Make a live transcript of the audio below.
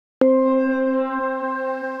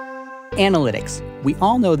Analytics. We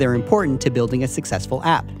all know they're important to building a successful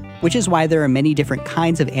app, which is why there are many different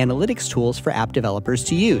kinds of analytics tools for app developers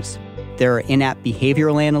to use. There are in-app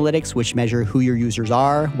behavioral analytics, which measure who your users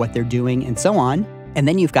are, what they're doing, and so on. And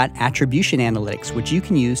then you've got attribution analytics, which you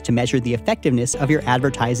can use to measure the effectiveness of your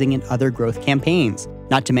advertising and other growth campaigns,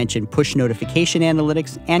 not to mention push notification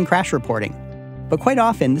analytics and crash reporting. But quite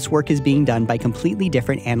often, this work is being done by completely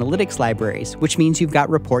different analytics libraries, which means you've got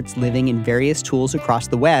reports living in various tools across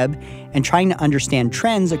the web, and trying to understand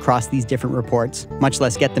trends across these different reports, much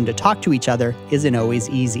less get them to talk to each other, isn't always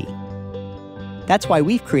easy. That's why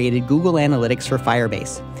we've created Google Analytics for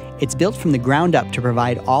Firebase. It's built from the ground up to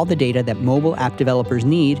provide all the data that mobile app developers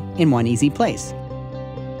need in one easy place.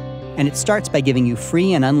 And it starts by giving you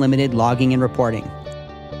free and unlimited logging and reporting.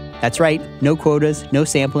 That's right, no quotas, no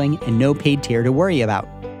sampling, and no paid tier to worry about.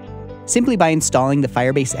 Simply by installing the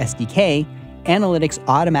Firebase SDK, Analytics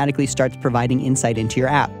automatically starts providing insight into your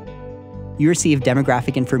app. You receive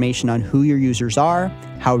demographic information on who your users are,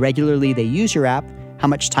 how regularly they use your app, how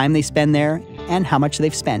much time they spend there, and how much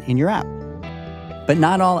they've spent in your app. But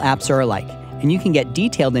not all apps are alike, and you can get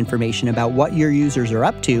detailed information about what your users are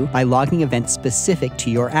up to by logging events specific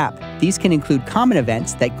to your app. These can include common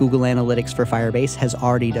events that Google Analytics for Firebase has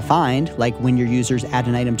already defined, like when your users add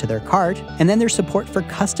an item to their cart, and then there's support for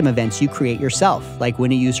custom events you create yourself, like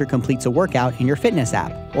when a user completes a workout in your fitness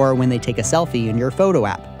app, or when they take a selfie in your photo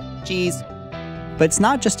app. Geez. But it's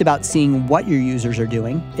not just about seeing what your users are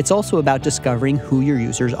doing, it's also about discovering who your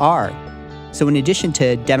users are. So in addition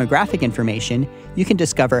to demographic information, you can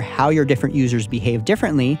discover how your different users behave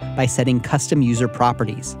differently by setting custom user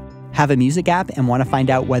properties. Have a music app and want to find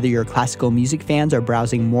out whether your classical music fans are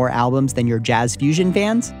browsing more albums than your jazz fusion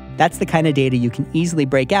fans? That's the kind of data you can easily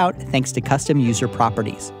break out thanks to custom user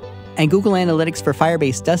properties. And Google Analytics for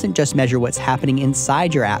Firebase doesn't just measure what's happening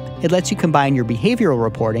inside your app. It lets you combine your behavioral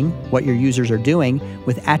reporting, what your users are doing,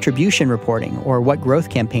 with attribution reporting, or what growth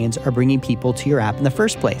campaigns are bringing people to your app in the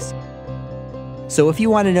first place. So if you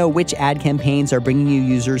want to know which ad campaigns are bringing you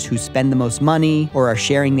users who spend the most money, or are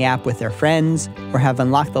sharing the app with their friends, or have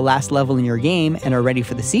unlocked the last level in your game and are ready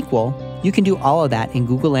for the sequel, you can do all of that in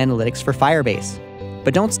Google Analytics for Firebase.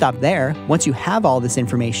 But don't stop there. Once you have all this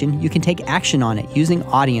information, you can take action on it using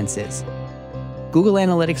audiences. Google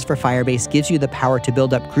Analytics for Firebase gives you the power to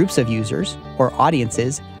build up groups of users, or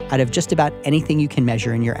audiences, out of just about anything you can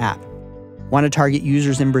measure in your app. Want to target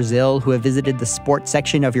users in Brazil who have visited the sports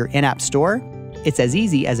section of your in-app store? It's as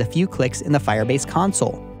easy as a few clicks in the Firebase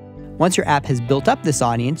console. Once your app has built up this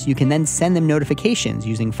audience, you can then send them notifications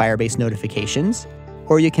using Firebase Notifications,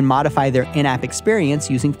 or you can modify their in-app experience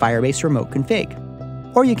using Firebase Remote Config.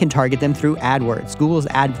 Or you can target them through AdWords, Google's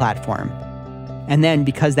ad platform. And then,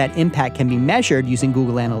 because that impact can be measured using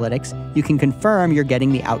Google Analytics, you can confirm you're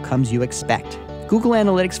getting the outcomes you expect. Google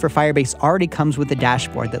Analytics for Firebase already comes with a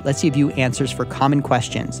dashboard that lets you view answers for common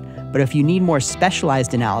questions. But if you need more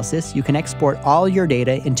specialized analysis, you can export all your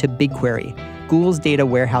data into BigQuery, Google's data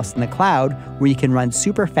warehouse in the cloud, where you can run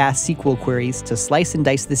super fast SQL queries to slice and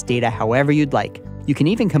dice this data however you'd like. You can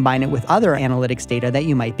even combine it with other analytics data that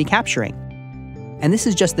you might be capturing. And this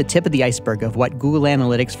is just the tip of the iceberg of what Google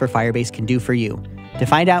Analytics for Firebase can do for you. To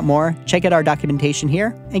find out more, check out our documentation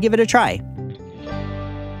here and give it a try.